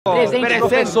Presente,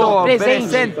 professor,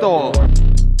 presente. Oh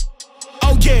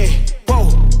yeah, whoa,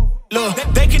 look,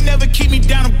 they can never keep me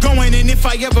down, I'm going. And if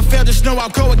I ever fail, just know I'll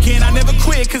go again. I never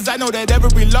quit, cause I know that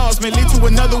every loss may lead to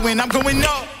another win. I'm going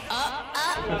up.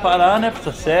 Preparar, né, pra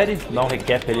essa série, dar um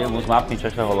recap ali, alguns mapas que a gente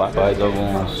acha que vai rolar. Faz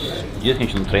alguns dias que a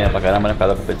gente não treina pra caramba, né, por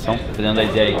causa da competição. Dependendo da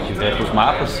ideia que tiver com os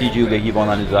mapas, Cid e o Guerri vão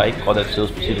analisar aí qual deve ser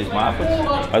os possíveis mapas.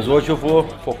 Mas hoje eu vou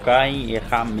focar em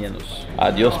errar menos.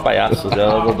 Adeus palhaços,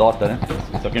 é do Dota, né?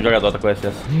 Só quem joga Dota conhece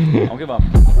essa. Vamos que vamos.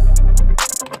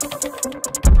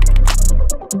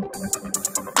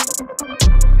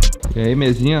 E aí,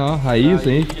 mesinha, ó, raiz,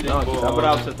 hein? Não, tá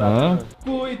bravo você tá.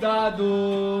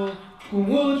 Cuidado com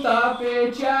o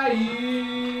tapete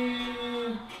aí.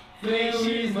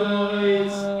 Vocês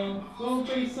dois vão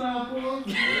pensar um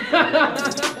pouquinho.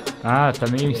 Ah, tá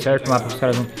meio incerto o mapa que os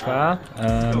caras vão ficar,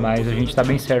 mas a gente tá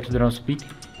bem certo do nosso pick.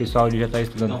 O pessoal ali já tá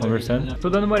estudando, conversando. Tô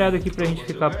dando uma olhada aqui pra gente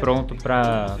ficar pronto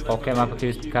pra qualquer mapa que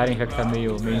eles picarem, já que tá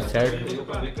meio incerto.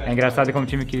 É engraçado que é um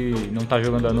time que não tá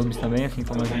jogando Anubis também, assim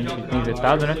como a gente tem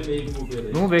vetado, né?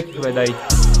 Vamos ver o que vai dar aí.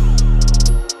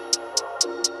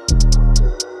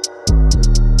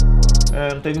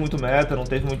 Não teve muito meta, não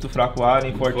teve muito fraco A,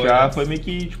 nem forte A, foi meio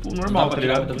que, tipo, normal, tá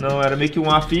ligado? Não, era meio que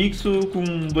um A fixo, com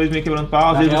dois meio quebrando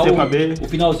pau, às vezes você pra B. O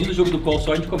finalzinho do jogo do call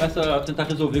só a gente começa a tentar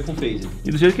resolver com phase.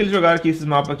 E do jeito que eles jogaram aqui esses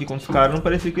mapas aqui contra os caras, não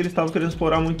parecia que eles estavam querendo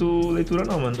explorar muito leitura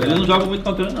não, mano. Eles não jogam muito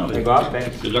campeão não, velho. É igual a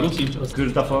Apex. Eles jogam simples. O que o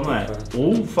Yuri tá falando é,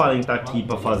 ou o Fallen tá aqui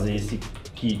pra fazer esse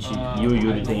kit e o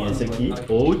Yuri tem esse aqui,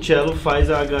 ou o Cello faz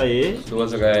a HE.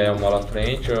 Duas HE, uma lá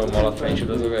frente, ou uma lá frente e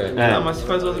duas HE. É. Não, mas se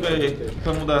faz duas HE, o que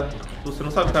vai mudar? Você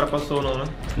não sabe se o cara passou ou não, né?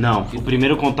 Não, o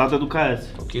primeiro contato é do KS.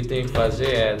 O que tem que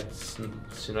fazer é,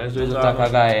 se nós dois atacam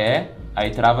HE, aí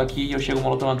trava aqui e eu chego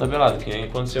molotov na tabelada, que nem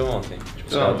aconteceu ontem.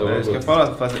 Tipo, não, é isso que eu ia falar,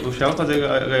 o Shell fazer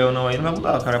HE ou não aí não vai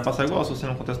mudar, o cara vai passar igual se você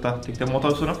não contestar. Tem que ter um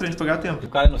molotov na frente pra ganhar tempo. O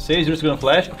cara no 6, Yuri segurando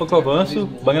flash, daqui a pouco eu avanço,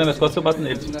 bang nas minhas costas e eu bato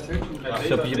neles.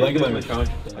 Se eu pedir bang, bang.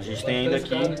 A gente tem ainda aqui,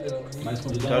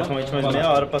 teoricamente, mais meia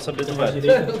hora pra saber do velho.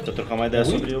 Pra trocar uma ideia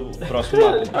sobre o próximo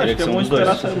mapa. Acho que é muito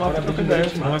esperar sair do mapa pra trocar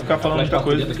ideia, não vai ficar falando muita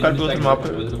coisa, os caras do outro mapa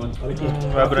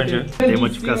não vai abranger. Tem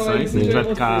modificações, a gente vai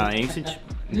ficar Ancient.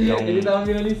 Então,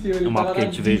 é um mapa que a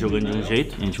gente veio jogando de um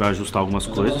jeito, a gente vai ajustar algumas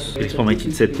coisas, principalmente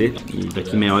de CT, e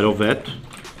daqui meia hora é o veto,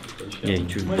 e a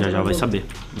gente já vai saber,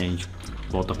 e a gente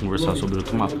volta a conversar sobre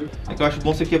outro mapa. É que eu acho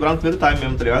bom você quebrar no primeiro time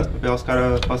mesmo, tá ligado? Pra pegar os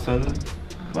caras passando,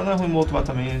 mas não é ruim motivar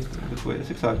também, depois,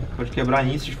 você que sabe. Pode quebrar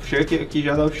nisso, tipo, chega aqui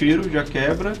já dá o tiro, já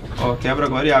quebra, ó, quebra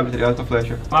agora e abre, tá ligado? Com a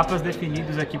flecha. Mapas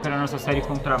definidos aqui para a nossa série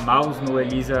contra Mouz no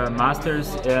Elisa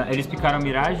Masters, eles picaram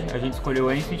Mirage, a gente escolheu o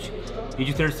Ancient. E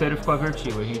de terceiro ficou a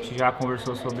Vertigo. A gente já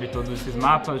conversou sobre todos esses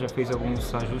mapas, já fez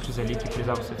alguns ajustes ali que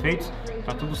precisavam ser feitos.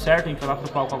 Tá tudo certo, a gente vai lá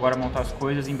pro palco agora montar as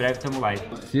coisas e em breve temos live.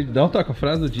 Sidão tá com a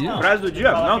frase do dia? Frase do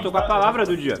dia? Não, tô com a palavra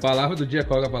do dia. Palavra do dia,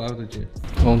 qual é a palavra do dia?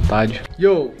 Vontade.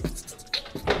 Yo!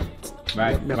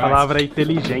 Minha palavra é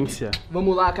inteligência.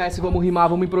 Vamos lá, KS, vamos rimar,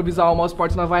 vamos improvisar, o Mouz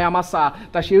Esports nós vai amassar.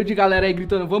 Tá cheio de galera aí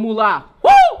gritando, vamos lá!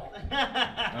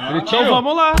 Então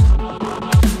vamos lá!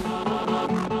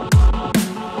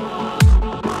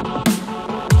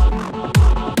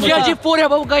 Dia de Fúria,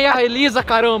 vamos ganhar a Elisa,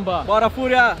 caramba! Bora,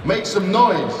 Fúria! Make some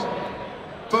noise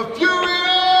for FURIA!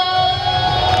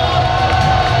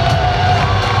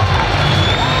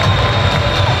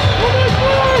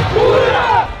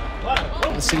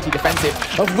 CT defensive,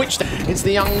 of which it's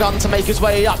the young gun to make his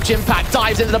way up. Jimpack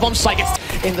dives into the bomb site, gets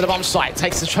into the bomb site,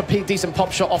 takes a decent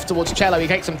pop shot off towards Cello. He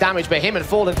takes some damage, but him and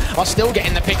Fallen are still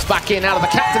getting the picks back in out of the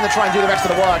captain to try and do the rest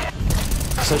of the work.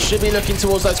 So should be looking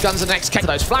towards those guns the next case.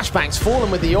 Those flashbangs, Fallen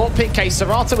with the AWP pick, case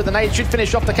Serrata with the nade should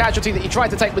finish off the casualty that he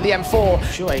tried to take with the M4.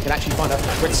 Sure, he can actually find a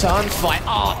return fight.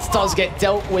 Art does get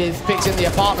dealt with, picks in the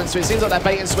apartment, so it seems like that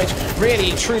bait and switch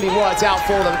really truly worked out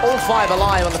for them. All five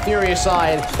alive on the FURIA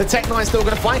side. The Tech-9 still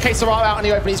going to find case Serrata out in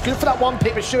the open. He's good for that one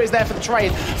pick, but Shu is there for the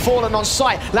trade. Fallen on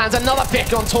site, lands another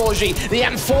pick on Torji. The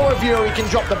M4 of Yuri can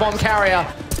drop the bomb carrier.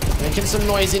 Making some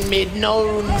noise in mid,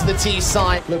 knowns the T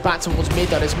side. Look back towards mid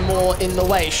though, there's more in the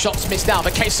way. Shots missed out,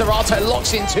 but Case Serrato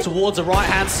locks into towards the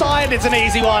right-hand side. It's an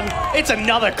easy one. It's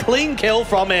another clean kill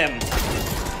from him.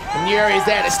 And Yuri's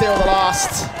there to steal the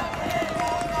last.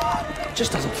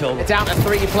 Just doesn't feel it. Down to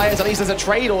 3 players, at least there's a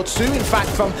trade or 2, in fact,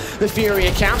 from the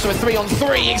FURIA camp. So a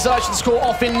 3-on-3, exertion score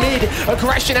off in mid.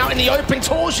 Aggression out in the open,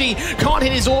 Torji can't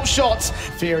hit his AWP shots.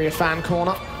 FURIA fan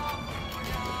corner.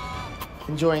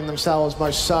 Enjoying themselves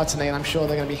most certainly, and I'm sure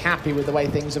they're going to be happy with the way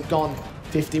things have gone.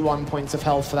 51 points of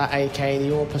health for that AK. The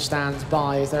AWP stands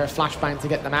by. Is there a flashbang to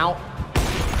get them out?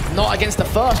 Not against the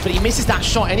first, but he misses that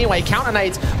shot anyway. Counter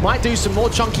nades might do some more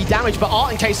chunky damage, but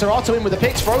Art and Keserato in with the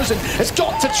picks. Frozen has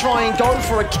got to try and go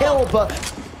for a kill, but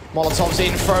Molotov's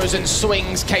in, Frozen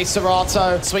swings,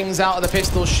 K-Serato swings out of the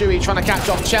pistol, Shui trying to catch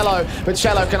off Cello, but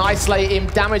Cello can isolate him,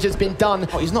 damage has been done.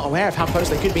 Oh, he's not aware of how close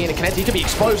they could be in a connect, he could be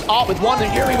exposed. Art with one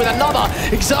and Yuri with another.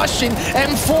 Exertion,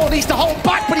 M4 needs to hold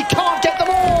back, but he can't get them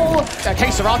all.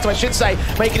 K-Serato, I should say,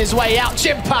 making his way out.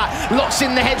 Jimpat locks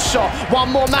in the headshot,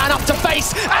 one more man up to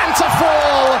face and to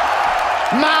fall.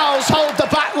 Mouz hold the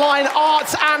back line,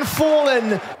 Art and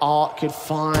Fallen. Art could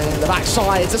find the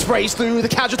backside, just raise through the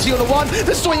casualty on the one,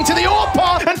 the swing to the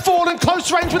AWP, and Fallen close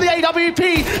range with the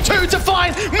AWP. 2 to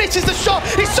find, misses the shot,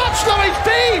 he's such low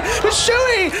HP, but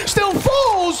Shui still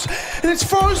falls, and it's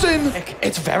Frozen.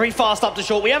 It's very fast up to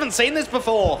short, we haven't seen this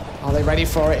before. Are they ready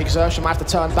for it? Exertion might have to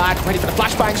turn back, ready for the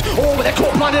flashbangs. Oh, but they're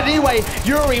caught blinded anyway.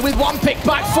 Yuri with one pick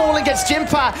back, Fallen gets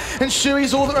Jimpat, and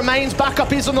Shui's all that remains.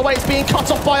 Backup is on the way, it's being cut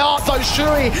off by Art though. Shui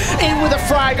in with a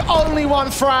frag, only one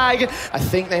frag. I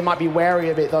think they might be wary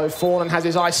of it though. Fallen has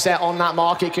his eyes set on that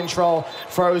market control.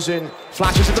 Frozen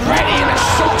flashes at the ready and a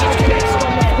shot just connects.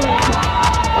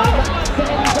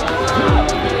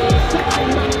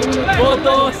 Vou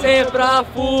torcer pra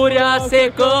FURIA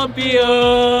ser campeão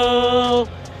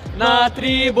na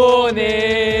triboneira,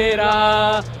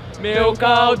 meu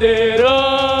caldeirão.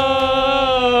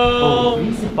 O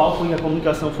principal foi que a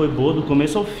comunicação foi boa do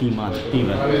começo ao fim, mano. Sim,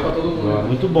 velho.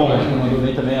 Muito bom.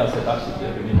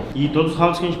 E todos os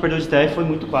rounds que a gente perdeu de TR foi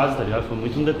muito quase, tá ligado? Foi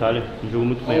muito um detalhe. Um jogo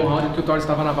muito bem. O round que o Thor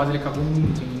estava na base, ele cagou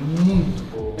muito.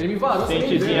 Ele me varou.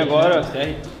 Tentezinho agora,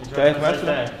 TR. TR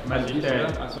começa? Mais de TR.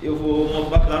 Eu vou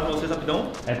mostrar pra vocês rapidão.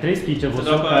 É 3 kits, eu vou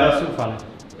só cara se eu falo.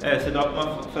 É, você dropa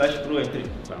uma flash pro entry.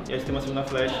 E aí você tem uma segunda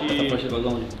flash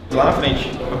lá na frente,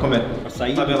 pra comer. Pra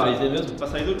sair do 3D mesmo? Pra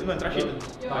sair do... Não, entrar chita.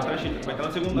 Vai entrar chita. Vai entrar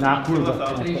na segunda. Na curva.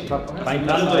 Vai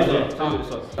entrar no 2D.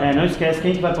 É, não esquece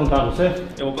quem que vai plantar você?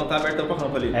 Eu vou plantar abertão pra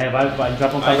rampa ali. É, a gente vai plantar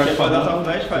abertão pra rampa. Aí você pode dar só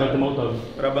flash, vai ter molotov.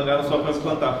 Pra bangar só pra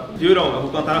plantar. Viu, Irão? Eu vou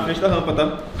plantar na frente da rampa,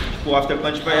 tá? Tipo, o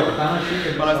afterplant vai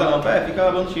pra nós da rampa. É, fica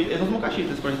lavando chita. Eles não vão montar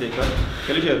chita, esse project, tá?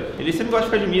 Fica ligeiro. Ele sempre gosta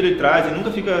de ficar de mira e trás e nunca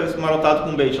fica marotado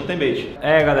com bait, não tem bait.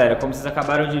 É, galera, como vocês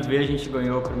acabaram de ver, a gente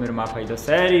ganhou o primeiro mapa aí da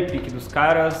série, pique dos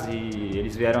caras, e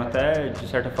eles vieram até, de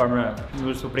certa forma,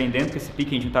 nos surpreendendo com esse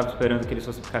pique, a gente não estava esperando que eles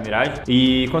fossem picar miragem,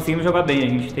 e conseguimos jogar bem. A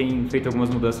gente tem feito algumas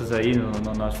mudanças aí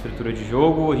na nossa estrutura de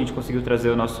jogo, a gente conseguiu trazer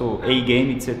o nosso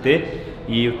A-game de CT,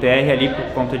 e o TR ali, por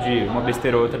conta de uma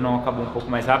besteira ou outra, não acabou um pouco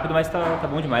mais rápido, mas tá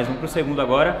bom demais. Vamos pro segundo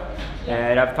agora.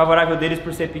 Era favorável deles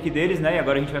por ser pique deles, né, e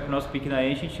agora a gente vai pro nosso pique na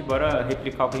Ancient, bora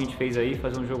replicar o que a gente fez aí,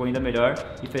 fazer um jogo ainda melhor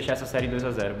e fechar essa série em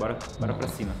 2-0. Bora pra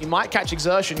cima. He might catch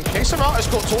Exertion. K-Serato's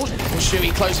got tools. And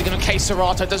Shui closing in on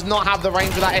K-Serato. Does not have the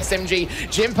range with that SMG.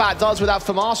 Jimpat does without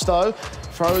Famas though.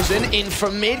 Frozen in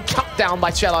from mid, cut down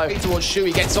by Cello. Towards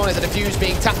Shui, gets on it, the defuse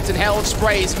being tapped and held,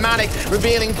 sprays, Manic,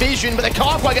 revealing vision, but they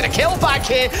can't quite get a kill back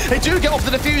here. They do get off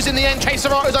the defuse in the end.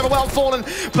 K-Serato's overwhelmed, Fallen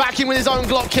back in with his own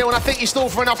Glock kill, and I think he's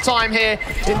stalled for enough time here.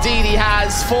 Indeed he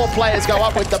has. 4 players go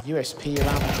up with the USP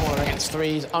around the corner against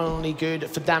 3s, only good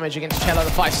for damage against Cello,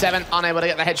 the 5-7, unable to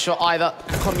get the headshot either.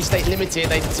 Economy state limited,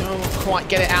 they don't quite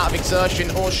get it out of Exertion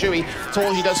or Shui.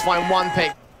 Torji does find one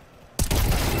pick.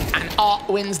 Art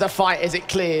wins the fight as it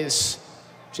clears.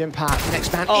 Jimpat,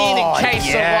 next man in, and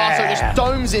K-Serato just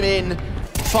domes him in,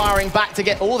 firing back to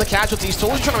get all the casualties.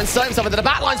 Torji trying to insert himself into the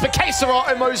back lines, but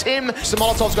K-Serato mows him. Some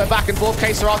Molotovs go back and forth.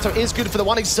 K-Serato is good for the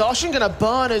one. Exertion gonna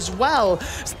burn as well.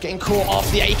 Getting caught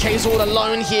off. The AK's all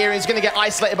alone here. He's gonna get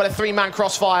isolated by the 3-man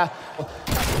crossfire.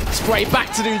 Spray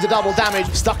back to do the double damage.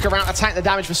 Stuck around to tank the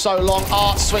damage for so long.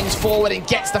 Art swings forward and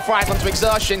gets the frag onto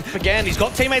Exertion. Again, he's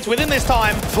got teammates with him this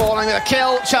time. Falling with a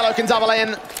kill. Cello can double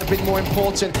in. A bit more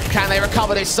important. Can they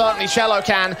recover this? Certainly Cello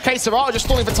can. K-Serato just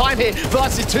stalling for time here.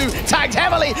 Versus 2. Tagged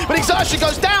heavily, but Exertion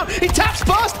goes down. He taps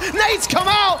burst. Nades come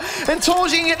out. And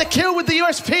Torji can get the kill with the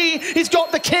USP. He's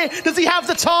got the kit. Does he have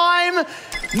the time?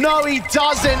 No, he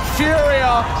doesn't.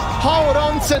 FURIA hold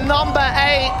on to number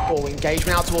 8. Oh,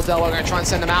 engagement out towards Elbow. We're going to try and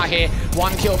send them out here.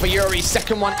 1 kill for Yuri.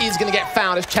 Second one is going to get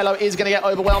found as Cello is going to get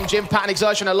overwhelmed. Jimpat and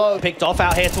Exertion alone. Picked off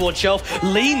out here towards Shelf.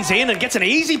 Leans in and gets an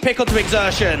easy pick onto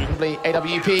Exertion.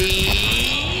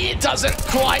 AWP doesn't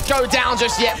quite go down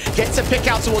just yet. Gets a pick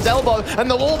out towards Elbow. And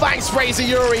the wallbang sprays of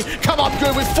Yuri come up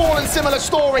good with Fallen. Similar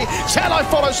story. Cello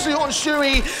follows suit on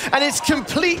Shui. And it's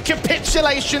complete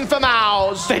capitulation for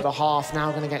Mouz. The half now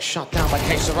going to get shut down by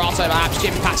K-Serato. Perhaps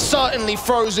Jimpat certainly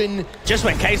Frozen. Just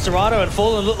when K-Serato and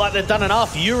Fallen look like they've done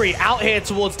enough, Yuri out here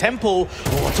towards Temple.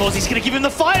 Oh, Torzi's going to give him the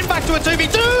fight back to a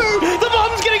 2v2. The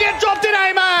bomb's going to get dropped in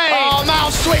A main. Oh,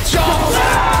 Mouz switch off.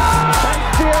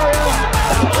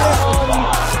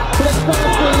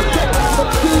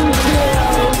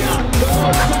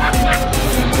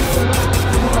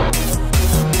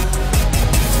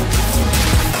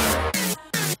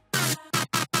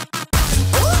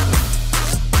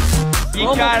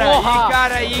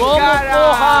 Vamos,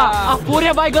 porra! A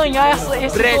Fúria vai ganhar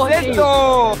esse torneio.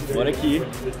 Bora aqui.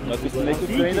 Não acostumei com o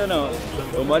trem ainda não.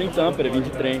 Eu moro em Tampere, vim de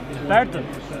trem. Perto?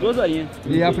 2 horinhas.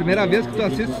 E é a primeira vez que tu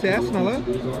assiste CS na LAN?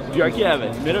 Pior que é,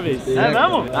 velho. Primeira vez. É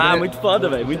mesmo? Ah, muito foda,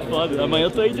 velho. Muito foda. Amanhã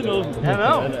eu tô aí de novo. É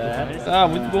mesmo? Ah,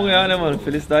 muito bom ganhar, né, mano?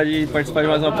 Felicidade de participar de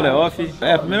mais uma playoff.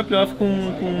 É, a primeira playoff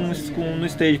no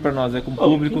stage pra nós, né? Com o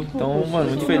público. Então, mano,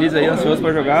 muito feliz aí, ansioso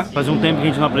pra jogar. Fazia um tempo que a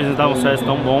gente não apresentava um CS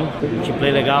tão bom.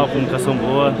 Teamplay legal, comunicação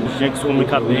boa. A gente tinha que se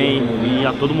comunicar bem e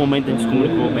a todo momento a gente se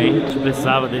comunicou bem. A gente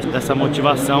precisava dessa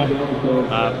motivação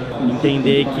a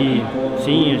entender que,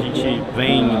 sim, a gente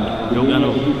vem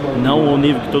jogando não ao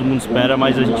nível que todo mundo espera,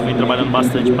 mas a gente vem trabalhando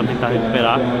bastante para tentar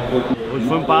recuperar. Hoje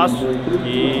foi um passo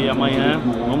e amanhã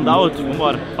vamos dar outro, vamos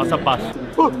embora, passo a passo.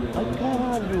 Ai,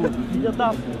 caralho, filha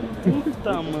da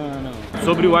puta, mano.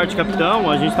 Sobre o Arte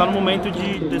Capitão, a gente está no momento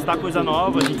de testar coisa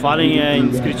nova. A gente Fallen é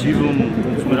indescritível,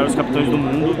 um dos melhores capitães do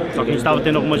mundo, só que a gente estava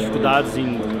tendo algumas dificuldades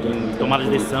em tomada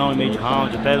de decisão, em meio de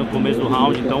round, até no começo do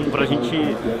round, então pra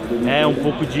gente é um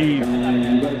pouco de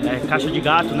caixa de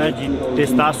gato, né, de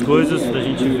testar as coisas, da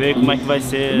gente ver como é que vai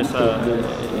ser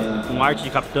um arte de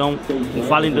capitão, o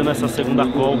Fallen dando essa segunda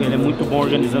call, ele é muito bom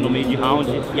organizando o meio de round,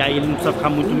 e aí ele não precisa ficar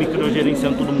muito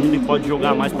microgerenciando todo mundo e pode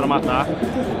jogar mais pra matar,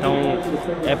 então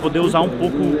é poder usar um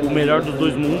pouco o melhor dos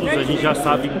dois mundos. A gente já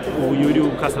sabe, o Yuri e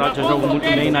o Castrato já jogam muito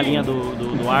bem na linha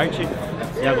do arte,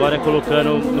 e agora é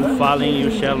colocando o Fallen e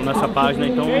o Cello nessa página,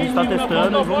 então a gente está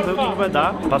testando e vamos ver o que vai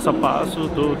dar, passo a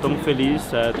passo, estamos felizes,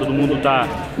 todo mundo tá,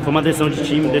 foi uma decisão de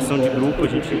time, decisão de grupo, a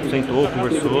gente sentou,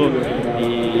 conversou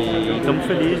e estamos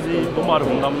felizes e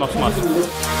vamos dar o nosso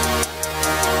máximo.